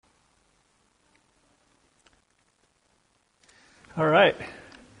All right.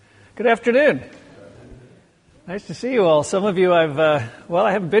 Good afternoon. Nice to see you all. Some of you I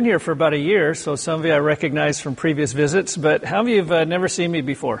haven't been here for about a year, so some of you I recognize from previous visits, but how many of you have never seen me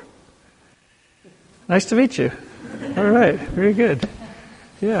before? Nice to meet you. All right. Very good.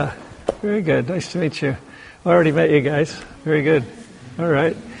 Yeah. Very good. Nice to meet you. I already met you guys. Very good. All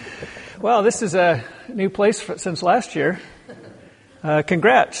right. Well, this is a new place since last year.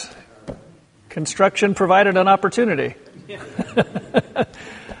 Congrats. Construction provided an opportunity.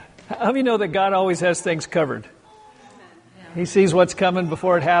 How many know that God always has things covered? He sees what's coming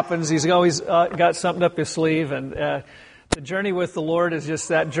before it happens. He's always got something up his sleeve. And the journey with the Lord is just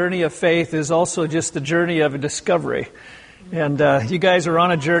that journey of faith is also just the journey of a discovery. And you guys are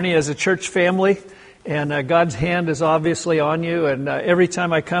on a journey as a church family. And God's hand is obviously on you. And every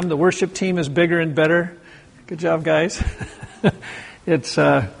time I come, the worship team is bigger and better. Good job, guys.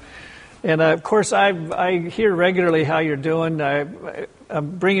 And of course, I hear regularly how you're doing.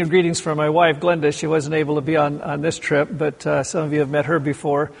 I'm bringing greetings from my wife, Glenda. She wasn't able to be on this trip, but some of you have met her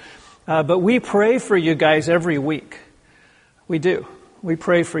before. But we pray for you guys every week. We do. We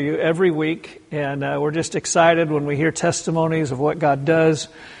pray for you every week, and we're just excited when we hear testimonies of what God does.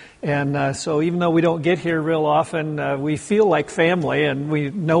 And so even though we don't get here real often, we feel like family, and we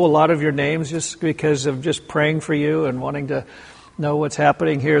know a lot of your names just because of just praying for you and wanting to know what's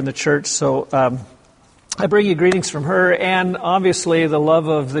happening here in the church. So I bring you greetings from her, and obviously the love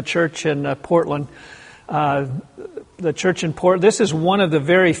of the church in Portland. The church in Portland. This is one of the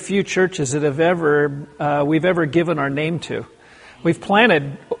very few churches that we've ever given our name to. We've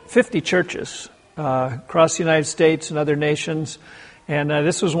planted 50 churches across the United States and other nations, and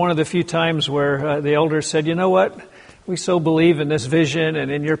this was one of the few times where the elders said, "You know what? We so believe in this vision and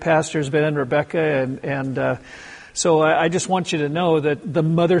in your pastors, Ben and Rebecca, and so I just want you to know that the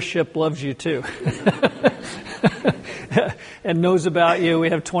mothership loves you too and knows about you.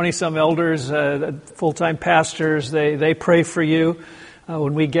 We have 20-some elders, full-time pastors. They pray for you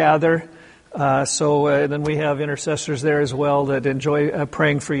when we gather. So then we have intercessors there as well that enjoy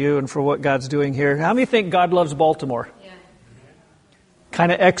praying for you and for what God's doing here. How many think God loves Baltimore? Yeah.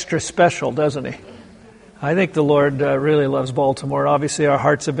 Kind of extra special, doesn't he? I think the Lord really loves Baltimore. Obviously, our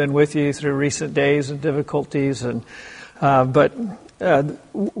hearts have been with you through recent days and difficulties, but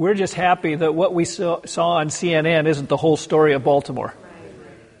we're just happy that what we saw on CNN isn't the whole story of Baltimore.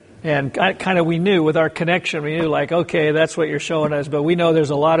 And kind of we knew with our connection, we knew like, okay, that's what you're showing us, but we know there's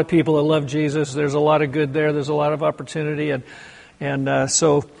a lot of people that love Jesus. There's a lot of good there. There's a lot of opportunity, and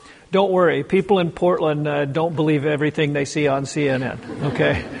so don't worry. People in Portland don't believe everything they see on CNN,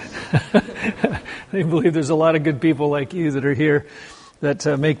 okay? They believe there's a lot of good people like you that are here that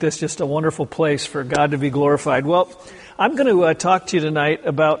make this just a wonderful place for God to be glorified. Well, I'm going to talk to you tonight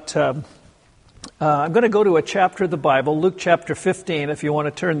about, I'm going to go to a chapter of the Bible, Luke chapter 15, if you want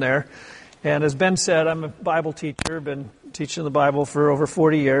to turn there. And as Ben said, I'm a Bible teacher, been teaching the Bible for over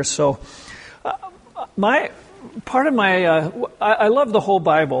 40 years. So I love the whole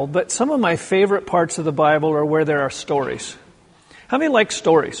Bible, but some of my favorite parts of the Bible are where there are stories. How many like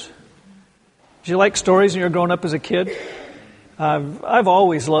stories? Did you like stories when you were growing up as a kid? I've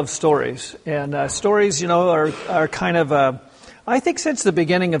always loved stories. And stories, are kind of, I think since the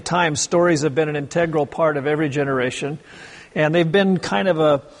beginning of time, stories have been an integral part of every generation. And they've been kind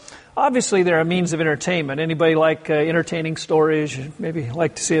of obviously they're a means of entertainment. Anybody like entertaining stories? Maybe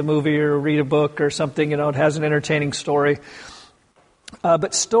like to see a movie or read a book or something, it has an entertaining story.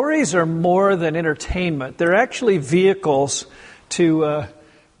 But stories are more than entertainment. They're actually vehicles to,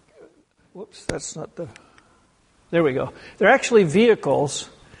 there we go. They're actually vehicles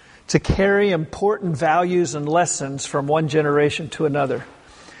to carry important values and lessons from one generation to another.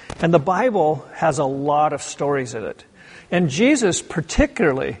 And the Bible has a lot of stories in it. And Jesus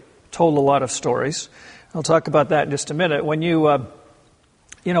particularly told a lot of stories. I'll talk about that in just a minute. When you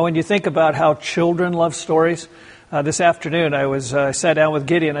think about how children love stories, this afternoon I sat down with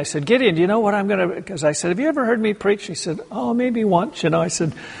Gideon. I said, Gideon, do you know what because I said, have you ever heard me preach? He said, oh, maybe once. I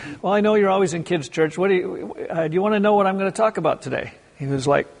said, well, I know you're always in kids' church. Do you want to know what I'm going to talk about today? He was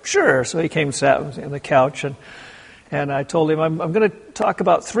like, sure. So he came and sat on the couch, and I told him, I'm going to talk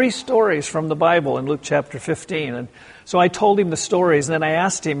about 3 stories from the Bible in Luke chapter 15. And so I told him the stories, and then I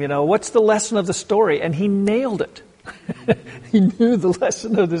asked him, what's the lesson of the story? And he nailed it. He knew the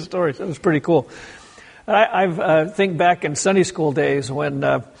lesson of the story. So it was pretty cool. I think back in Sunday school days when,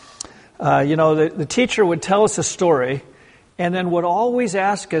 the teacher would tell us a story and then would always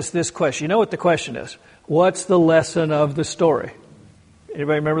ask us this question. You know what the question is? What's the lesson of the story?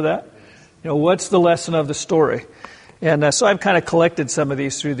 Anybody remember that? What's the lesson of the story? And so I've kind of collected some of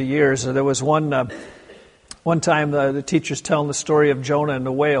these through the years. There was one One time the teacher's telling the story of Jonah and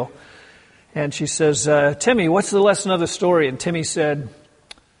the whale. And she says, Timmy, what's the lesson of the story? And Timmy said,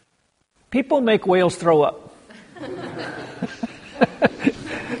 people make whales throw up.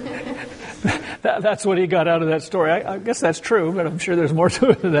 That's what he got out of that story. I guess that's true, but I'm sure there's more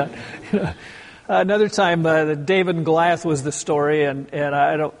to it than that. Another time, David and Goliath was the story, and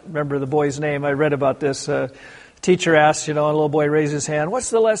I don't remember the boy's name. I read about this. Teacher asked, a little boy raised his hand, what's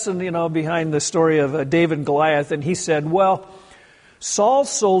the lesson, behind the story of David and Goliath? And he said, well, Saul's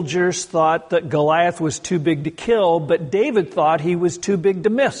soldiers thought that Goliath was too big to kill, but David thought he was too big to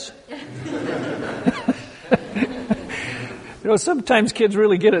miss. Sometimes kids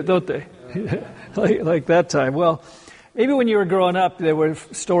really get it, don't they? like that time. Well, maybe when you were growing up, there were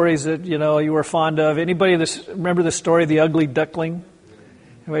stories that, you were fond of. Anybody remember the story, The Ugly Duckling?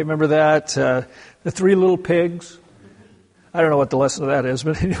 Anybody remember that? The Three Little Pigs? I don't know what the lesson of that is,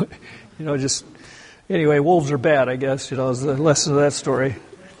 but anyway, wolves are bad, I guess, is the lesson of that story.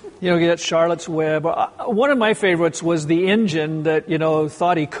 You get Charlotte's Web. One of my favorites was the engine that,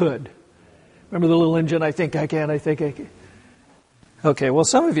 thought he could. Remember the little engine, I think I can. Okay, well,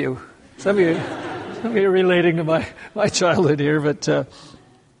 some of you are relating to my childhood here, but the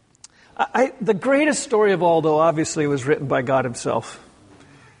greatest story of all, though, obviously was written by God himself.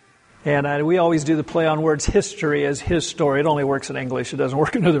 And we always do the play on words, history as his story. It only works in English. It doesn't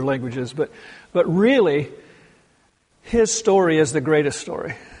work in other languages. But really, his story is the greatest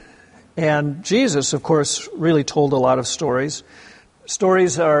story. And Jesus, of course, really told a lot of stories.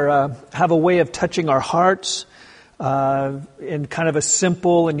 Stories have a way of touching our hearts in kind of a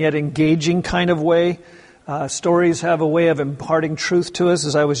simple and yet engaging kind of way. Stories have a way of imparting truth to us,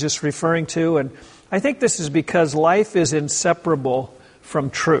 as I was just referring to. And I think this is because life is inseparable from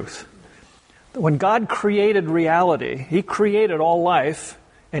truth. When God created reality, he created all life,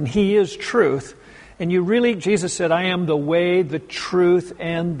 and he is truth. And Jesus said, I am the way, the truth,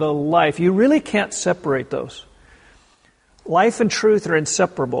 and the life. You really can't separate those. Life and truth are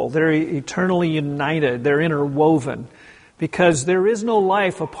inseparable. They're eternally united. They're interwoven. Because there is no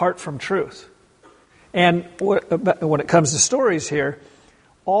life apart from truth. And when it comes to stories here,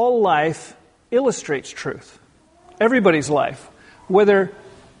 all life illustrates truth. Everybody's life. Whether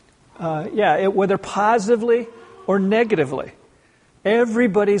positively or negatively.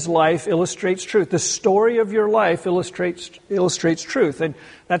 Everybody's life illustrates truth. The story of your life illustrates truth. And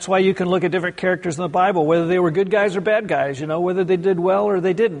that's why you can look at different characters in the Bible, whether they were good guys or bad guys, whether they did well or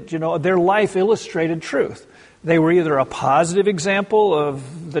they didn't. Their life illustrated truth. They were either a positive example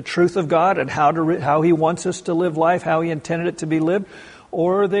of the truth of God and how he wants us to live life, how he intended it to be lived,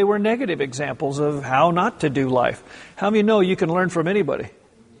 or they were negative examples of how not to do life. How many know you can learn from anybody?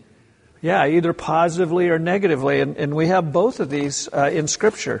 Yeah, either positively or negatively, and we have both of these in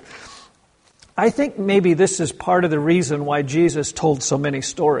Scripture. I think maybe this is part of the reason why Jesus told so many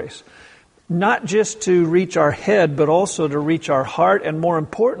stories. Not just to reach our head, but also to reach our heart, and more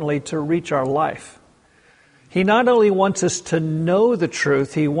importantly, to reach our life. He not only wants us to know the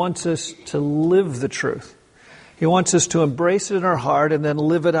truth, he wants us to live the truth. He wants us to embrace it in our heart and then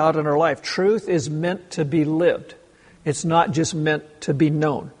live it out in our life. Truth is meant to be lived. It's not just meant to be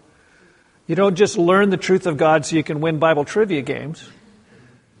known. You don't just learn the truth of God so you can win Bible trivia games.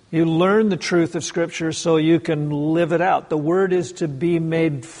 You learn the truth of Scripture so you can live it out. The Word is to be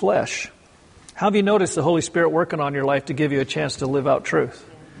made flesh. How have you noticed the Holy Spirit working on your life to give you a chance to live out truth?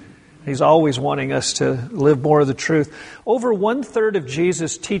 He's always wanting us to live more of the truth. Over 1/3 of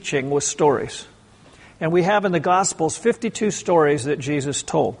Jesus' teaching was stories. And we have in the Gospels 52 stories that Jesus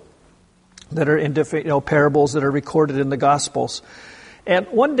told that are in different parables that are recorded in the Gospels. And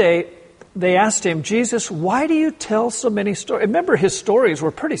one day, they asked him, Jesus, why do you tell so many stories? Remember, his stories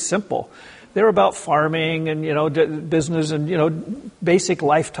were pretty simple. They were about farming and, business and, basic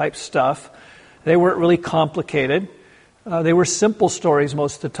life type stuff. They weren't really complicated. They were simple stories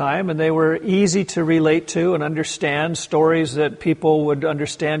most of the time, and they were easy to relate to and understand, stories that people would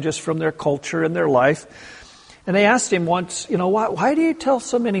understand just from their culture and their life. And they asked him once, why do you tell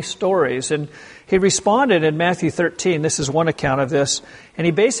so many stories? And he responded in Matthew 13, this is one account of this, and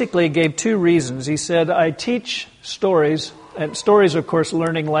he basically gave two reasons. He said, I teach stories, and stories, of course,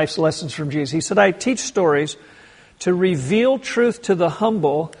 learning life's lessons from Jesus. He said, I teach stories to reveal truth to the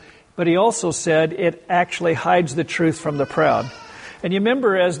humble, but he also said it actually hides the truth from the proud. And you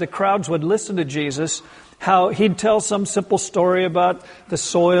remember as the crowds would listen to Jesus, how he'd tell some simple story about the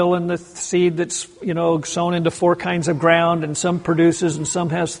soil and the seed that's, sown into 4 kinds of ground, and some produces and some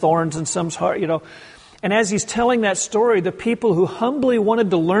has thorns and some's hard, And as he's telling that story, the people who humbly wanted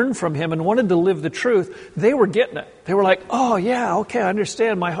to learn from him and wanted to live the truth, they were getting it. They were like, oh yeah, okay, I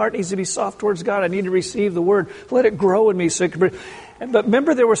understand. My heart needs to be soft towards God. I need to receive the word. Let it grow in me. But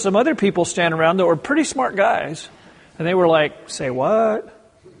remember, there were some other people standing around that were pretty smart guys. And they were like, say what?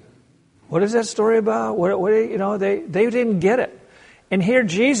 What is that story about? They didn't get it. And here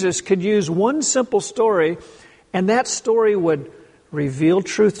Jesus could use one simple story, and that story would reveal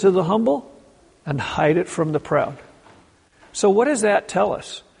truth to the humble and hide it from the proud. So what does that tell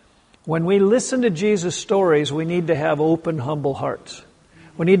us? When we listen to Jesus' stories, we need to have open, humble hearts.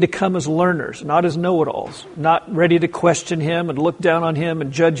 We need to come as learners, not as know-it-alls, not ready to question him and look down on him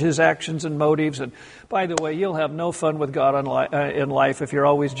and judge his actions and motives. And by the way, you'll have no fun with God in life if you're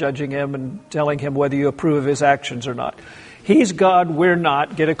always judging him and telling him whether you approve of his actions or not. He's God, we're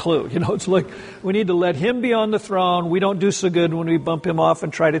not. Get a clue. It's like we need to let him be on the throne. We don't do so good when we bump him off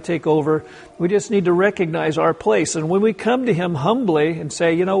and try to take over. We just need to recognize our place. And when we come to him humbly and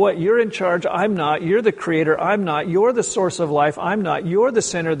say, you know what, you're in charge, I'm not. You're the creator, I'm not. You're the source of life, I'm not. You're the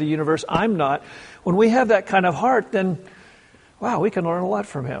center of the universe, I'm not. When we have that kind of heart, then, wow, we can learn a lot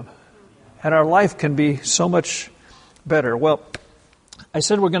from him. And our life can be so much better. Well, I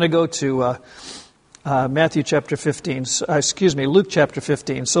said we're going to go to Luke chapter 15.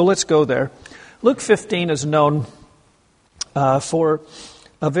 So let's go there. Luke 15 is known for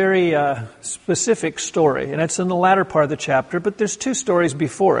a very specific story, and it's in the latter part of the chapter, but there's two stories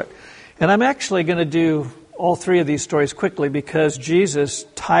before it. And I'm actually going to do all three of these stories quickly because Jesus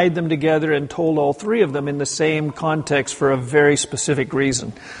tied them together and told all three of them in the same context for a very specific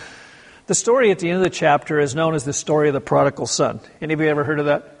reason. The story at the end of the chapter is known as the story of the prodigal son. Anybody ever heard of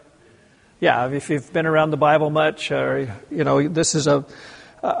that? Yeah, if you've been around the Bible much, this is a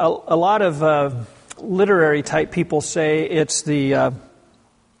lot of literary type people say it's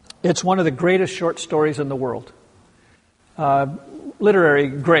one of the greatest short stories in the world. Literary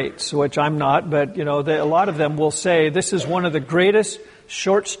greats, which I'm not, but a lot of them will say this is one of the greatest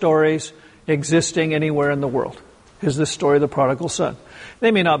short stories existing anywhere in the world. Is the story of the prodigal son.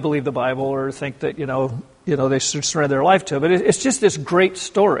 They may not believe the Bible or think that they should surrender their life to it, but it's just this great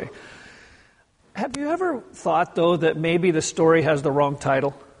story. Have you ever thought, though, that maybe the story has the wrong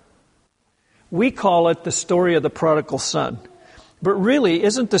title? We call it the story of the prodigal son. But really,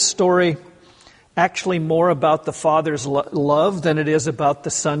 isn't the story actually more about the father's love than it is about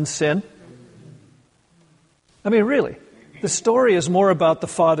the son's sin? I mean, really. The story is more about the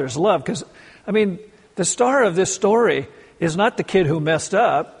father's love. Because, the star of this story is not the kid who messed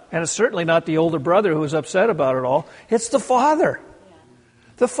up, and it's certainly not the older brother who was upset about it all. It's the father.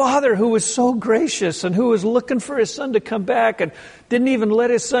 The father who was so gracious and who was looking for his son to come back and didn't even let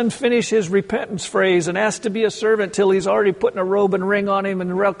his son finish his repentance phrase and asked to be a servant till he's already putting a robe and ring on him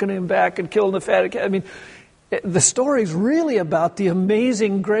and welcoming him back and killing the fatted cat. The story's really about the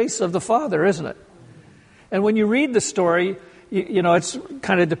amazing grace of the father, isn't it? And when you read the story, it's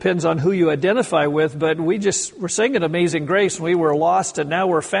kind of depends on who you identify with, but we're singing Amazing Grace, and we were lost and now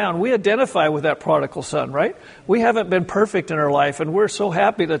we're found. We identify with that prodigal son, right? We haven't been perfect in our life, and we're so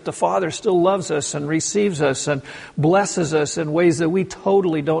happy that the Father still loves us and receives us and blesses us in ways that we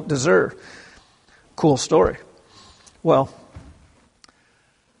totally don't deserve. Cool story. Well,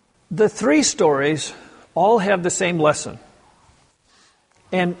 the three stories all have the same lesson.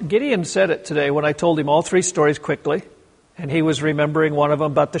 And Gideon said it today when I told him all three stories quickly. And he was remembering one of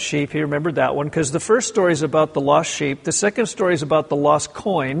them about the sheep. He remembered that one because the first story is about the lost sheep. The second story is about the lost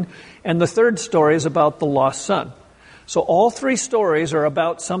coin. And the third story is about the lost son. So all three stories are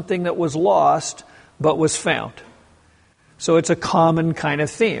about something that was lost but was found. So it's a common kind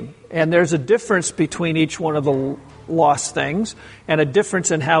of theme. And there's a difference between each one of the lost things and a difference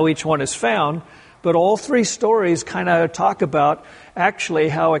in how each one is found. But all three stories kind of talk about actually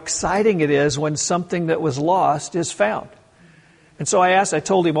how exciting it is when something that was lost is found. And so I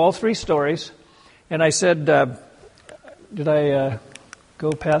told him all three stories, and I said, did I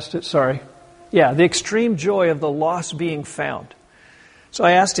go past it? Sorry. Yeah, the extreme joy of the lost being found. So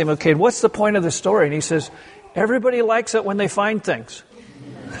I asked him, okay, what's the point of the story? And he says, everybody likes it when they find things.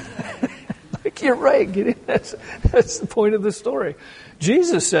 Like, you're right, Gideon. That's the point of the story.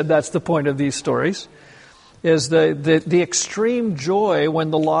 Jesus said that's the point of these stories, is the extreme joy when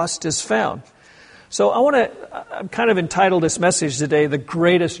the lost is found. So I'm kind of entitled this message today, The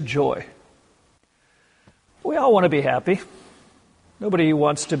Greatest Joy. We all want to be happy. Nobody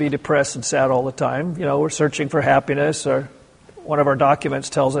wants to be depressed and sad all the time. We're searching for happiness, or one of our documents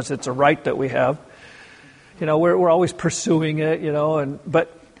tells us it's a right that we have. We're always pursuing it,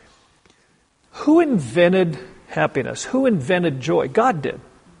 but who invented happiness? Who invented joy? God did.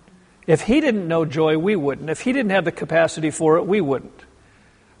 If he didn't know joy, we wouldn't. If he didn't have the capacity for it, we wouldn't.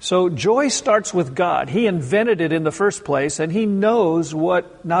 So joy starts with God. He invented it in the first place, and he knows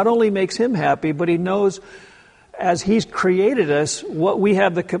what not only makes him happy, but he knows as he's created us what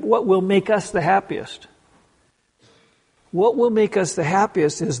will make us the happiest. What will make us the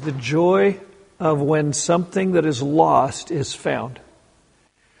happiest is the joy of when something that is lost is found.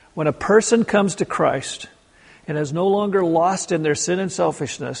 When a person comes to Christ and is no longer lost in their sin and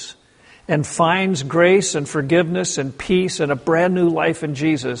selfishness and finds grace and forgiveness and peace and a brand new life in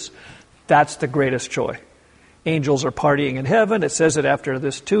Jesus, that's the greatest joy. Angels are partying in heaven. It says it after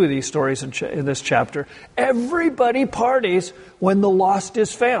two of these stories in this chapter. Everybody parties when the lost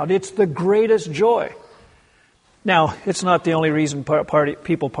is found. It's the greatest joy. Now, it's not the only reason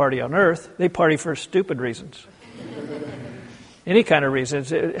people party on earth. They party for stupid reasons. Any kind of reasons.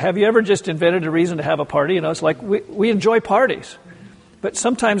 Have you ever just invented a reason to have a party? It's like we enjoy parties. But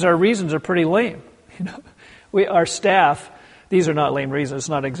sometimes our reasons are pretty lame. Our staff, these are not lame reasons. It's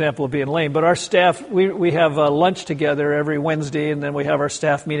not an example of being lame. But our staff, we have lunch together every Wednesday, and then we have our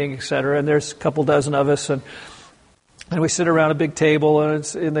staff meeting, etc. And there's a couple dozen of us, and we sit around a big table, and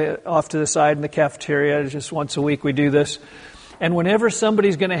it's off to the side in the cafeteria. Just once a week we do this. And whenever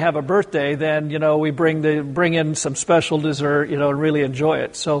somebody's going to have a birthday, then we bring in some special dessert, and really enjoy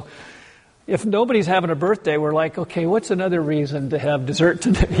it. So if nobody's having a birthday, we're like, okay, what's another reason to have dessert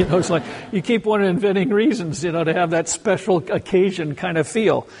today? It's like you keep on inventing reasons, to have that special occasion kind of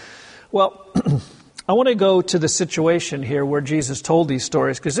feel. Well, I want to go to the situation here where Jesus told these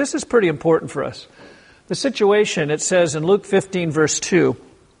stories, because this is pretty important for us. The situation, it says in Luke 15, verse 2,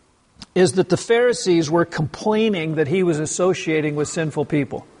 is that the Pharisees were complaining that he was associating with sinful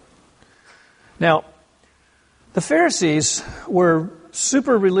people. Now, the Pharisees were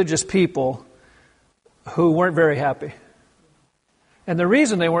super religious people who weren't very happy. And the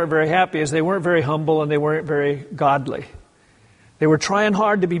reason they weren't very happy is they weren't very humble and they weren't very godly. They were trying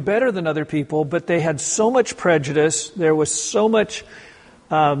hard to be better than other people, but they had so much prejudice, there was so much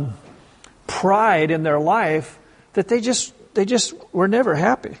pride in their life that they just were never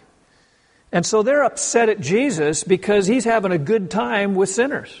happy. And so they're upset at Jesus because he's having a good time with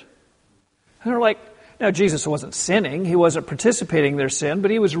sinners. And they're like, now, Jesus wasn't sinning. He wasn't participating in their sin, but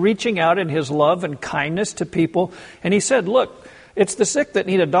he was reaching out in his love and kindness to people. And he said, look, it's the sick that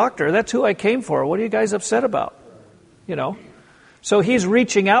need a doctor. That's who I came for. What are you guys upset about? So he's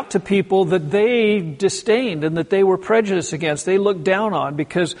reaching out to people that they disdained and that they were prejudiced against. They looked down on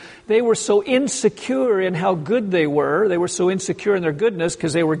because they were so insecure in how good they were. They were so insecure in their goodness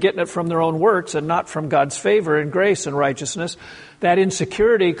because they were getting it from their own works and not from God's favor and grace and righteousness. That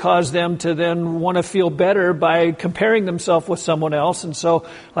insecurity caused them to then want to feel better by comparing themselves with someone else. And so,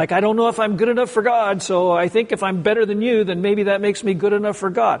 I don't know if I'm good enough for God, so I think if I'm better than you, then maybe that makes me good enough for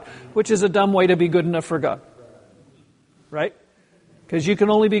God, which is a dumb way to be good enough for God. Right? Because you can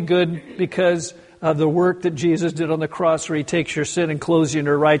only be good because of the work that Jesus did on the cross where he takes your sin and clothes you in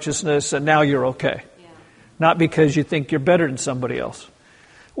your righteousness and now you're okay. Yeah. Not because you think you're better than somebody else.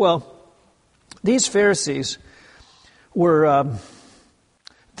 Well, these Pharisees were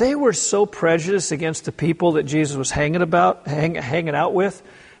so prejudiced against the people that Jesus was hanging out with.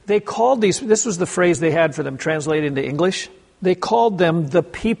 They called this was the phrase they had for them translated into English. They called them the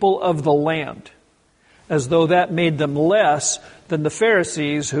people of the land, as though that made them less than the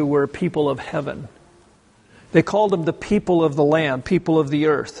Pharisees who were people of heaven. They called them the people of the land, people of the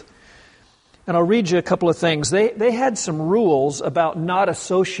earth. And I'll read you a couple of things. They had some rules about not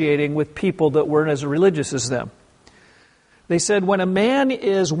associating with people that weren't as religious as them. They said, when a man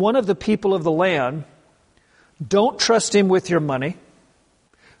is one of the people of the land, don't trust him with your money.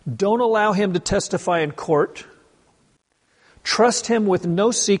 Don't allow him to testify in court. Trust him with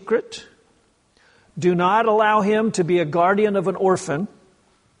no secret. Do not allow him to be a guardian of an orphan.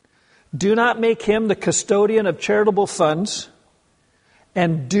 Do not make him the custodian of charitable funds.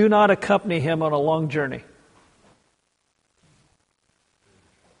 And do not accompany him on a long journey.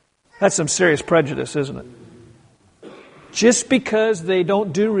 That's some serious prejudice, isn't it? Just because they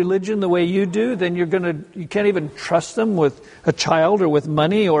don't do religion the way you do, then you can't even trust them with a child or with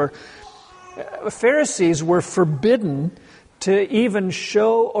money. Or Pharisees were forbidden to even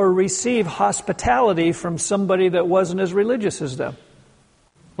show or receive hospitality from somebody that wasn't as religious as them.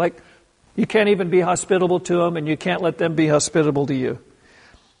 You can't even be hospitable to them, and you can't let them be hospitable to you.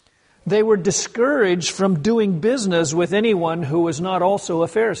 They were discouraged from doing business with anyone who was not also a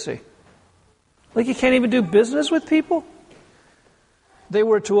Pharisee. You can't even do business with people? They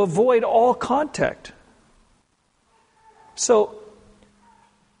were to avoid all contact. So,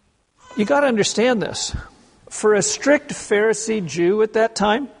 you got to understand this. For a strict Pharisee Jew at that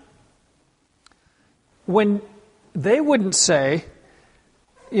time, when they wouldn't say,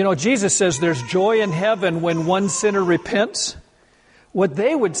 Jesus says there's joy in heaven when one sinner repents. What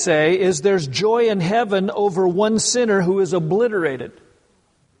they would say is there's joy in heaven over one sinner who is obliterated.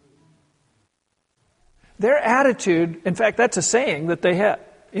 Their attitude, in fact, that's a saying that they had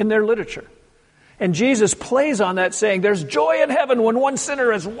in their literature. And Jesus plays on that saying, there's joy in heaven when one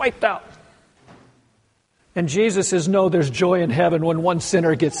sinner is wiped out. And Jesus says, no, there's joy in heaven when one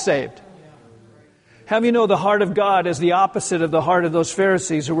sinner gets saved. How many know the heart of God is the opposite of the heart of those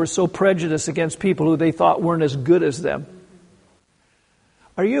Pharisees who were so prejudiced against people who they thought weren't as good as them?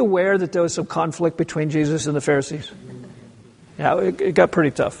 Are you aware that there was some conflict between Jesus and the Pharisees? Yeah, it got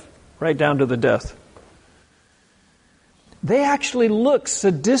pretty tough, right down to the death. They actually look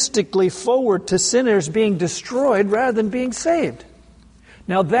sadistically forward to sinners being destroyed rather than being saved.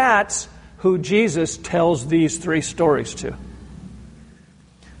 Now that's who Jesus tells these three stories to.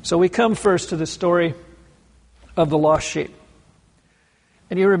 So we come first to the story of the lost sheep.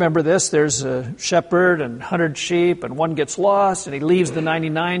 And you remember this, there's a shepherd and 100 sheep, and one gets lost, and he leaves the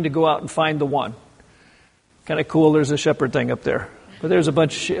 99 to go out and find the one. Kind of cool, there's a shepherd thing up there. But there's a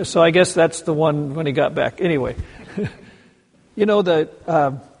bunch of sheep, so I guess that's the one when he got back. Anyway,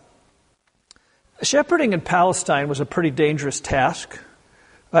 shepherding in Palestine was a pretty dangerous task.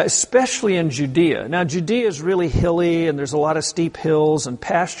 Especially in Judea. Now, Judea is really hilly, and there's a lot of steep hills, and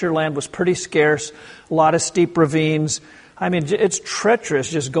pasture land was pretty scarce, a lot of steep ravines. I mean, it's treacherous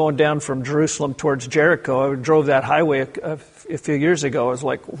just going down from Jerusalem towards Jericho. I drove that highway a few years ago. I was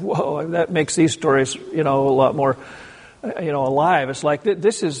like, whoa, that makes these stories, a lot more, alive. It's like,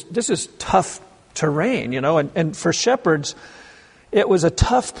 this is tough terrain, and for shepherds, it was a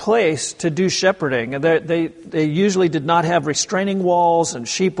tough place to do shepherding. And they usually did not have restraining walls, and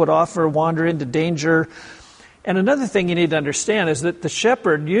sheep would often wander into danger. And another thing you need to understand is that the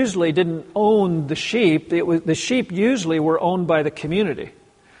shepherd usually didn't own the sheep. The sheep usually were owned by the community.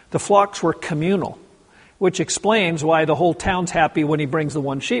 The flocks were communal, which explains why the whole town's happy when he brings the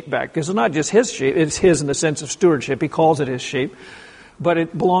one sheep back. Because it's not just his sheep, it's his in the sense of stewardship. He calls it his sheep, but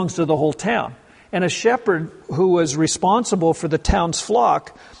it belongs to the whole town. And a shepherd who was responsible for the town's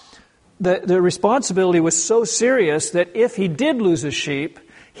flock, the responsibility was so serious that if he did lose a sheep,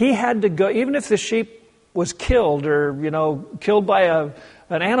 he had to go, even if the sheep was killed or, killed by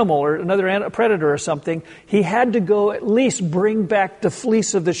an animal or another predator or something, he had to go at least bring back the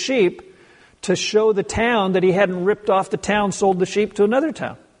fleece of the sheep to show the town that he hadn't ripped off the town, sold the sheep to another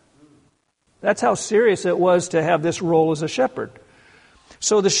town. That's how serious it was to have this role as a shepherd.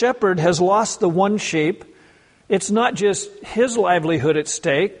 So the shepherd has lost the one sheep. It's not just his livelihood at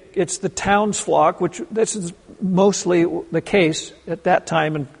stake. It's the town's flock, which this is mostly the case at that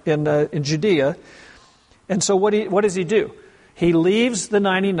time in Judea. And so what does he do? He leaves the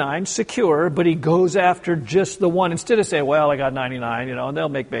 99 secure, but he goes after just the one. Instead of saying, well, I got 99, and they'll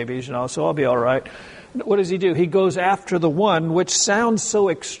make babies, so I'll be all right. What does he do? He goes after the one, which sounds so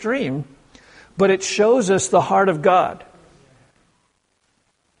extreme, but it shows us the heart of God.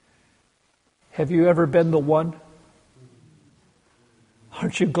 Have you ever been the one?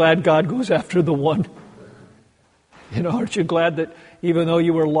 Aren't you glad God goes after the one? Aren't you glad that even though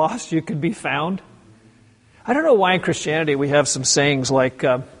you were lost, you could be found? I don't know why in Christianity we have some sayings like,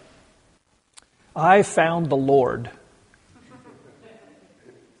 I found the Lord.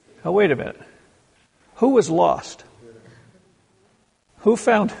 Oh, wait a minute. Who was lost? Who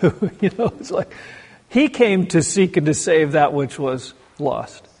found who? It's like, he came to seek and to save that which was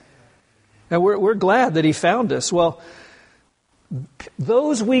lost. And we're glad that he found us. Well,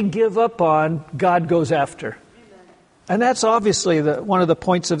 those we give up on, God goes after. And that's obviously one of the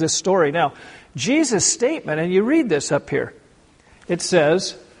points of this story. Now, Jesus' statement, and you read this up here, it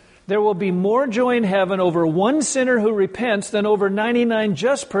says, there will be more joy in heaven over one sinner who repents than over 99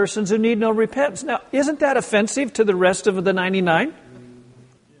 just persons who need no repentance. Now, isn't that offensive to the rest of the 99?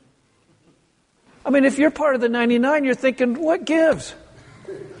 I mean, if you're part of the 99, you're thinking, what gives?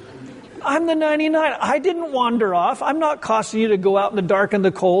 I'm the 99. I didn't wander off. I'm not costing you to go out in the dark and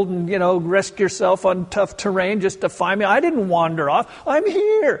the cold and, risk yourself on tough terrain just to find me. I didn't wander off. I'm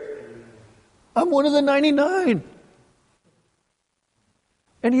here. I'm one of the 99.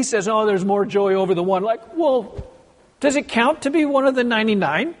 And he says, oh, there's more joy over the one. Like, well, does it count to be one of the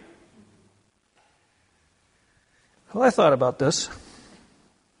 99? Well, I thought about this.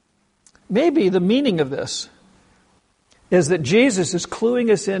 Maybe the meaning of this is that Jesus is cluing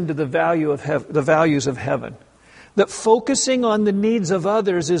us into the values of heaven. That focusing on the needs of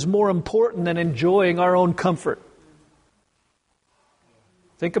others is more important than enjoying our own comfort.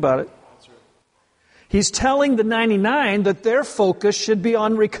 Think about it. He's telling the 99 that their focus should be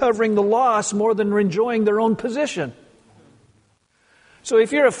on recovering the loss more than enjoying their own position. So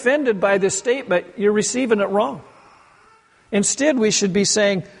if you're offended by this statement, you're receiving it wrong. Instead, we should be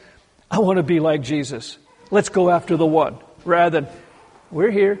saying, I want to be like Jesus. Let's go after the one. Rather than,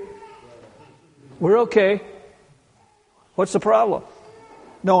 we're here. We're okay. What's the problem?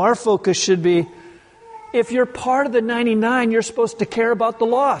 No, our focus should be, if you're part of the 99, you're supposed to care about the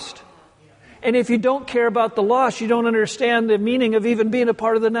lost. And if you don't care about the lost, you don't understand the meaning of even being a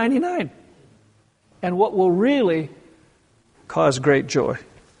part of the 99. And what will really cause great joy.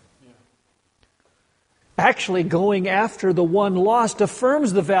 Actually, going after the one lost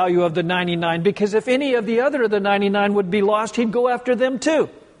affirms the value of the 99, because if any of the other of the 99 would be lost, he'd go after them too.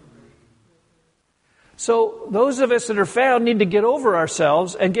 So those of us that are found need to get over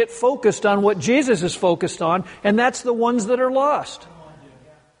ourselves and get focused on what Jesus is focused on, and that's the ones that are lost.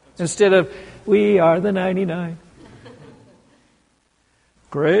 Instead of, we are the 99.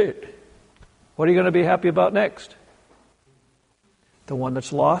 Great. What are you going to be happy about next? The one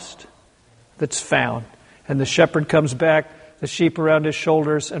that's lost, that's found. And the shepherd comes back, the sheep around his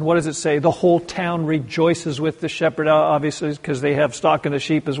shoulders, and what does it say? The whole town rejoices with the shepherd, obviously, because they have stock in the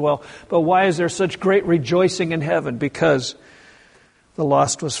sheep as well. But why is there such great rejoicing in heaven? Because the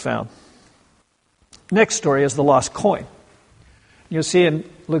lost was found. Next story is the lost coin. You'll see in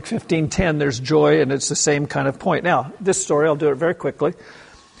Luke 15:10, there's joy, and it's the same kind of point. Now, this story, I'll do it very quickly.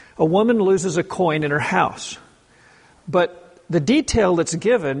 A woman loses a coin in her house. But the detail that's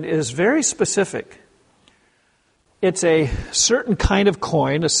given is very specific. It's a certain kind of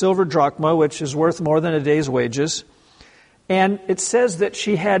coin, a silver drachma, which is worth more than a day's wages. And it says that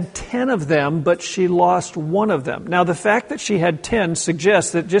she had 10 of them, but she lost one of them. Now, the fact that she had 10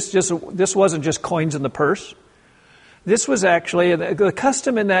 suggests that this wasn't just coins in the purse. This was actually, the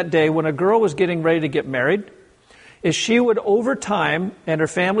custom in that day when a girl was getting ready to get married, is she would, over time, and her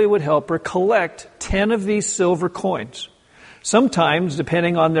family would help her, collect 10 of these silver coins. Sometimes,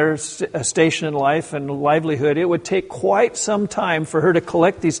 depending on their station in life and livelihood, it would take quite some time for her to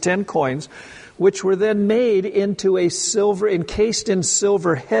collect these 10 coins, which were then made into a silver, encased in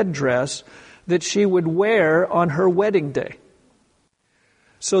silver headdress that she would wear on her wedding day.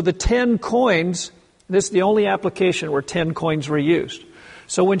 So the 10 coins, this is the only application where 10 coins were used.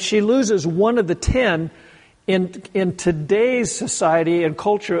 So when she loses one of the 10, in today's society and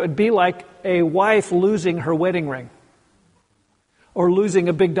culture, it would be like a wife losing her wedding ring. Or losing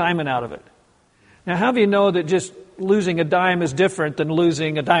a big diamond out of it. Now, how do you know that just losing a dime is different than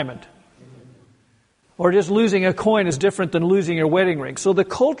losing a diamond? Or just losing a coin is different than losing your wedding ring. So the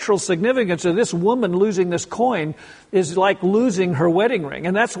cultural significance of this woman losing this coin is like losing her wedding ring.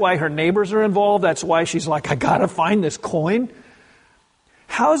 And that's why her neighbors are involved. That's why she's like, I gotta find this coin.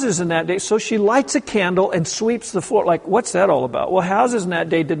 Houses in that day, so she lights a candle and sweeps the floor. Like, what's that all about? Well, houses in that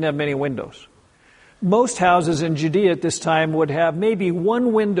day didn't have many windows. Most houses in Judea at this time would have maybe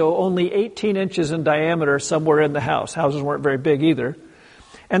one window only 18 inches in diameter somewhere in the house. Houses weren't very big either.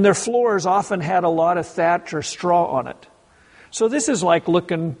 And their floors often had a lot of thatch or straw on it. So this is like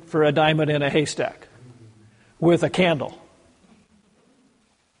looking for a diamond in a haystack with a candle.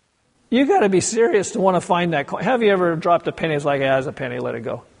 You got to be serious to want to find that coin. Have you ever dropped a penny? It's like, yeah, it's a penny, let it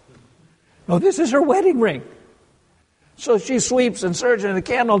go. Oh, this is her wedding ring. So she sweeps and searches in the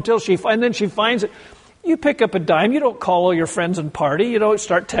candle until and then she finds it. You pick up a dime. You don't call all your friends and party. You don't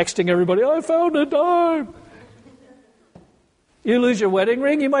start texting everybody, I found a dime. You lose your wedding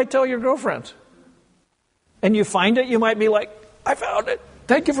ring, you might tell your girlfriends. And you find it, you might be like, I found it.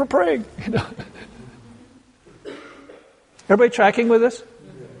 Thank you for praying. You know? Everybody tracking with us?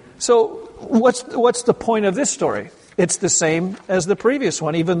 So what's the point of this story? It's the same as the previous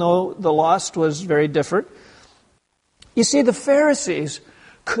one, even though the lost was very different. You see, the Pharisees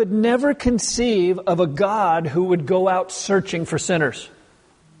could never conceive of a God who would go out searching for sinners.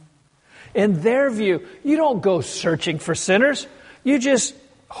 In their view, you don't go searching for sinners. You just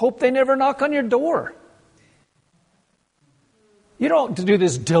hope they never knock on your door. You don't do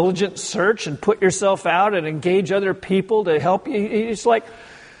this diligent search and put yourself out and engage other people to help you. It's like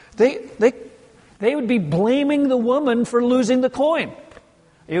they would be blaming the woman for losing the coin.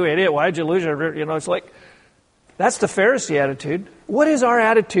 You idiot, why'd you lose it? You know, it's like, that's the Pharisee attitude. What is our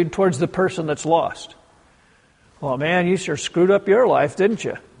attitude towards the person that's lost? Well, man, you sure screwed up your life, didn't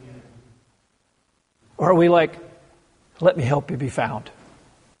you? Or are we like, let me help you be found.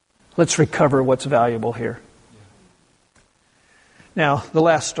 Let's recover what's valuable here. Now, the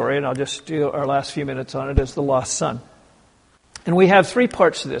last story, and I'll just do our last few minutes on it, is the lost son. And we have three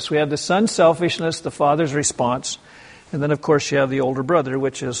parts to this. We have the son's selfishness, the father's response, and then, of course, you have the older brother,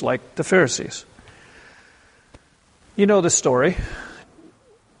 which is like the Pharisees. You know the story.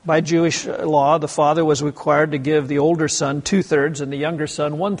 By Jewish law, the father was required to give the older son 2/3 and the younger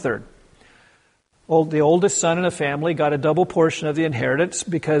son 1/3. The oldest son in a family got a double portion of the inheritance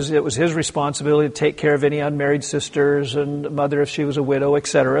because it was his responsibility to take care of any unmarried sisters and mother if she was a widow,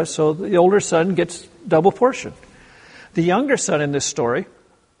 etc. So the older son gets double portion. The younger son in this story,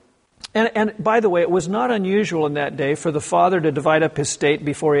 and by the way, it was not unusual in that day for the father to divide up his estate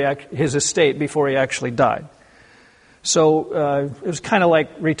before he actually died. So it was kind of like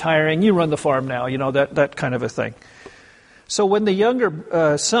retiring. You run the farm now, that kind of a thing. So when the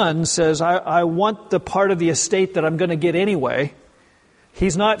younger son says, I want the part of the estate that I'm going to get anyway,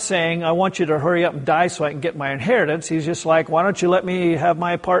 he's not saying, I want you to hurry up and die so I can get my inheritance. He's just like, why don't you let me have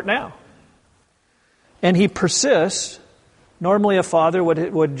my part now? And he persists. Normally a father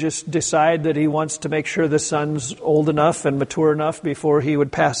would just decide that he wants to make sure the son's old enough and mature enough before he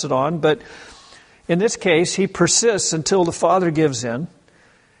would pass it on. But in this case, he persists until the father gives in.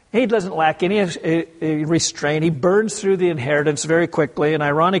 He doesn't lack any restraint. He burns through the inheritance very quickly and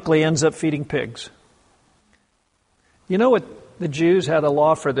ironically ends up feeding pigs. You know what? The Jews had a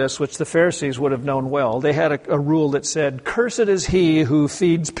law for this, which the Pharisees would have known well. They had a rule that said, cursed is he who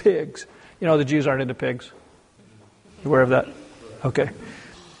feeds pigs. The Jews aren't into pigs. You aware of that? Okay.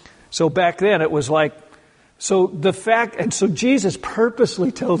 So back then it was like, so Jesus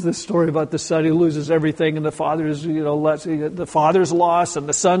purposely tells this story about the son who loses everything and the father's, the father's loss and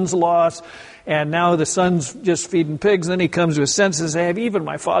the son's loss. And now the son's just feeding pigs. Then he comes to his senses and says, hey, even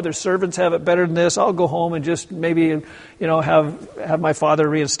my father's servants have it better than this. I'll go home and just maybe, have my father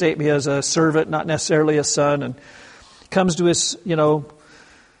reinstate me as a servant, not necessarily a son. And comes to his,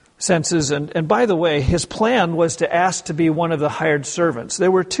 senses. And by the way, his plan was to ask to be one of the hired servants. There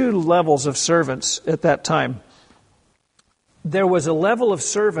were two levels of servants at that time. There was a level of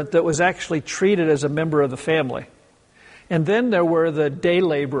servant that was actually treated as a member of the family. And then there were the day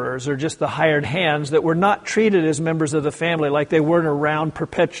laborers, or just the hired hands, that were not treated as members of the family, like they weren't around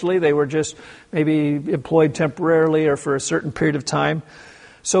perpetually. They were just maybe employed temporarily or for a certain period of time.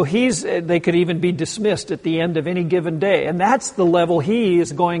 So they could even be dismissed at the end of any given day. And that's the level he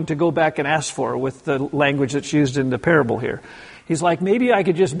is going to go back and ask for with the language that's used in the parable here. He's like, maybe I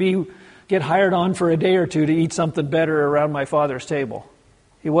could just get hired on for a day or two to eat something better around my father's table.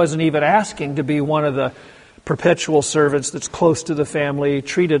 He wasn't even asking to be one of the perpetual servants that's close to the family,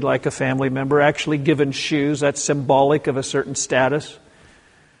 treated like a family member, actually given shoes. That's symbolic of a certain status.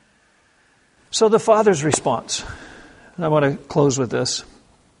 So the father's response, and I want to close with this.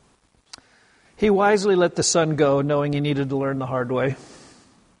 He wisely let the son go, knowing he needed to learn the hard way.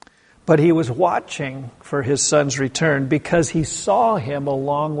 But he was watching for his son's return because he saw him a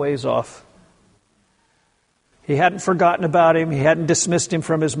long ways off. He hadn't forgotten about him. He hadn't dismissed him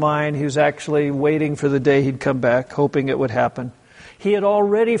from his mind. He was actually waiting for the day he'd come back, hoping it would happen. He had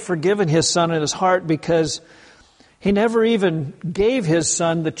already forgiven his son in his heart because he never even gave his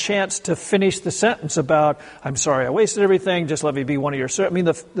son the chance to finish the sentence about, I'm sorry I wasted everything, just let me be one of your servants. I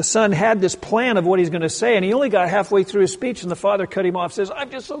mean, the son had this plan of what he's going to say, and he only got halfway through his speech, and the father cut him off, says,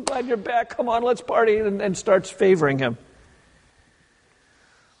 I'm just so glad you're back, come on, let's party, and starts favoring him.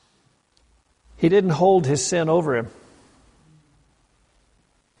 He didn't hold his sin over him.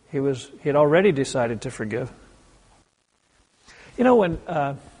 He had already decided to forgive. When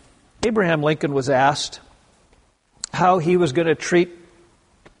Abraham Lincoln was asked how he was going to treat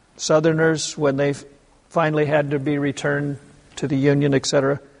Southerners when they finally had to be returned to the Union,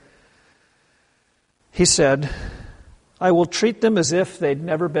 etc., he said, I will treat them as if they'd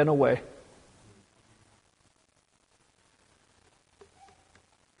never been away.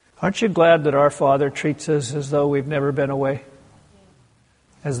 Aren't you glad that our Father treats us as though we've never been away?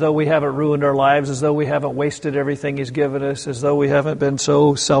 As though we haven't ruined our lives, as though we haven't wasted everything He's given us, as though we haven't been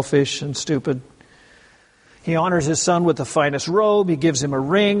so selfish and stupid. He honors his son with the finest robe. He gives him a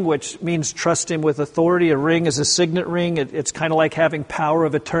ring, which means trust him with authority. A ring is a signet ring. It's kind of like having power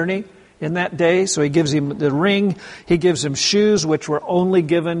of attorney in that day. So he gives him the ring. He gives him shoes, which were only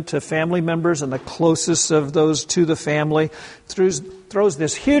given to family members and the closest of those to the family. Throws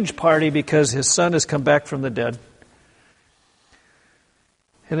this huge party because his son has come back from the dead.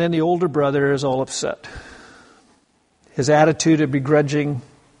 And then the older brother is all upset. His attitude of begrudging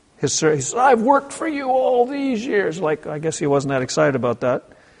he says, I've worked for you all these years. I guess he wasn't that excited about that.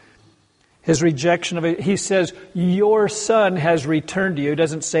 His rejection of it. He says, your son has returned to you. He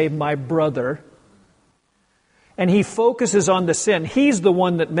doesn't say, my brother. And he focuses on the sin. He's the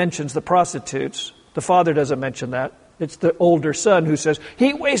one that mentions the prostitutes. The father doesn't mention that. It's the older son who says,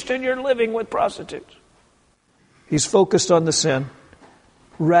 he wasted your living with prostitutes. He's focused on the sin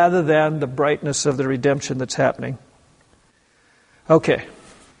rather than the brightness of the redemption that's happening. Okay.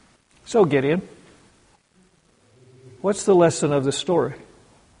 So, Gideon, what's the lesson of the story?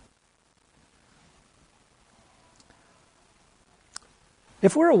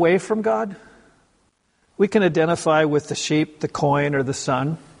 If we're away from God, we can identify with the sheep, the coin, or the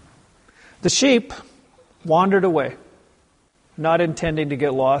sun. The sheep wandered away, not intending to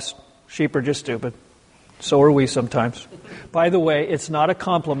get lost. Sheep are just stupid. So are we sometimes. By the way, it's not a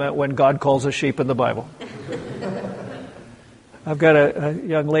compliment when God calls us sheep in the Bible. I've got a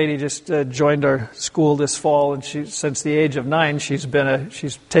young lady just joined our school this fall, and since the age of 9, she's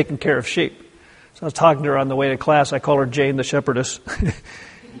taken care of sheep. So I was talking to her on the way to class. I call her Jane the Shepherdess.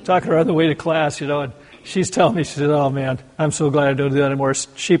 Talking to her on the way to class, and she's telling me, she said, "Oh man, I'm so glad I don't do that anymore.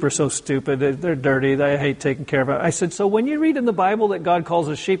 Sheep are so stupid. They're dirty. I hate taking care of them." I said, "So when you read in the Bible that God calls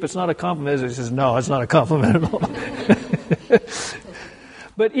us sheep, it's not a compliment, is it?" She says, "No, it's not a compliment at all."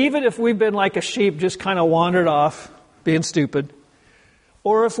 But even if we've been like a sheep, just kind of wandered off, being stupid,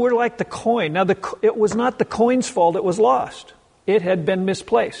 or if we're like the coin. Now, it was not the coin's fault it was lost. It had been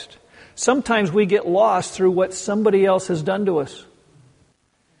misplaced. Sometimes we get lost through what somebody else has done to us.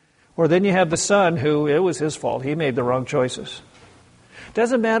 Or then you have the son who, it was his fault. He made the wrong choices.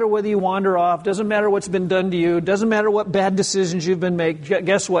 Doesn't matter whether you wander off. Doesn't matter what's been done to you. Doesn't matter what bad decisions you've been making.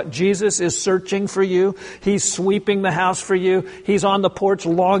 Guess what? Jesus is searching for you. He's sweeping the house for you. He's on the porch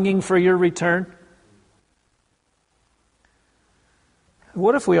longing for your return.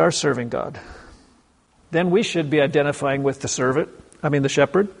 What if we are serving God? Then we should be identifying with the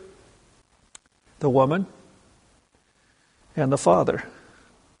shepherd, the woman, and the father.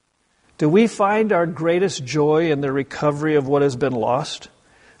 Do we find our greatest joy in the recovery of what has been lost?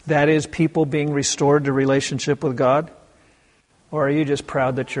 That is, people being restored to relationship with God? Or are you just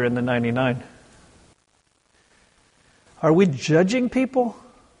proud that you're in the 99? Are we judging people,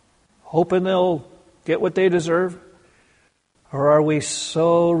 hoping they'll get what they deserve? Or are we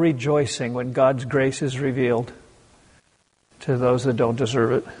so rejoicing when God's grace is revealed to those that don't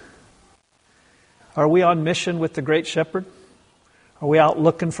deserve it? Are we on mission with the great shepherd? Are we out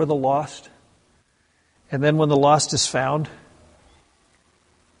looking for the lost? And then when the lost is found,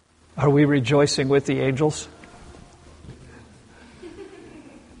 are we rejoicing with the angels?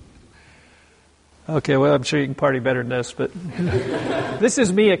 Okay, well, I'm sure you can party better than this, but this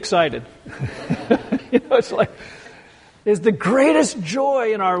is me excited. It's like, is the greatest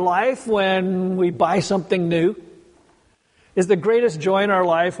joy in our life when we buy something new? Is the greatest joy in our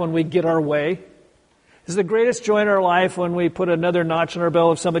life when we get our way? Is the greatest joy in our life when we put another notch on our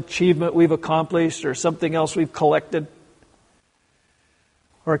belt of some achievement we've accomplished or something else we've collected?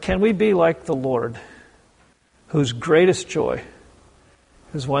 Or can we be like the Lord, whose greatest joy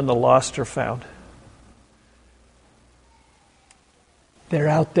is when the lost are found? They're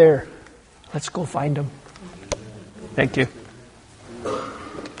out there. Let's go find them. Thank you.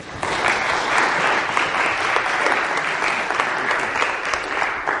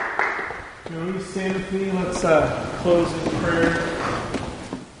 Will you stand with me? Let's close in prayer.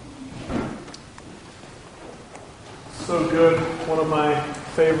 So good. One of my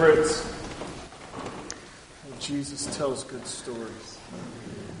favorites. Jesus tells good stories.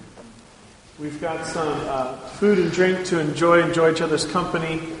 We've got some food and drink to enjoy each other's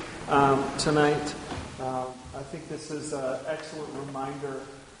company tonight. I think this is an excellent reminder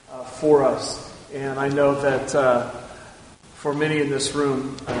for us. And I know that for many in this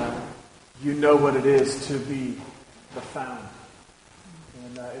room, you know what it is to be the found.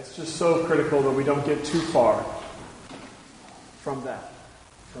 And it's just so critical that we don't get too far from that,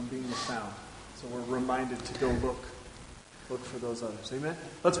 from being the found. So we're reminded to go look for those others. Amen?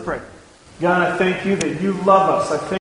 Let's pray. God, I thank you that you love us. I thank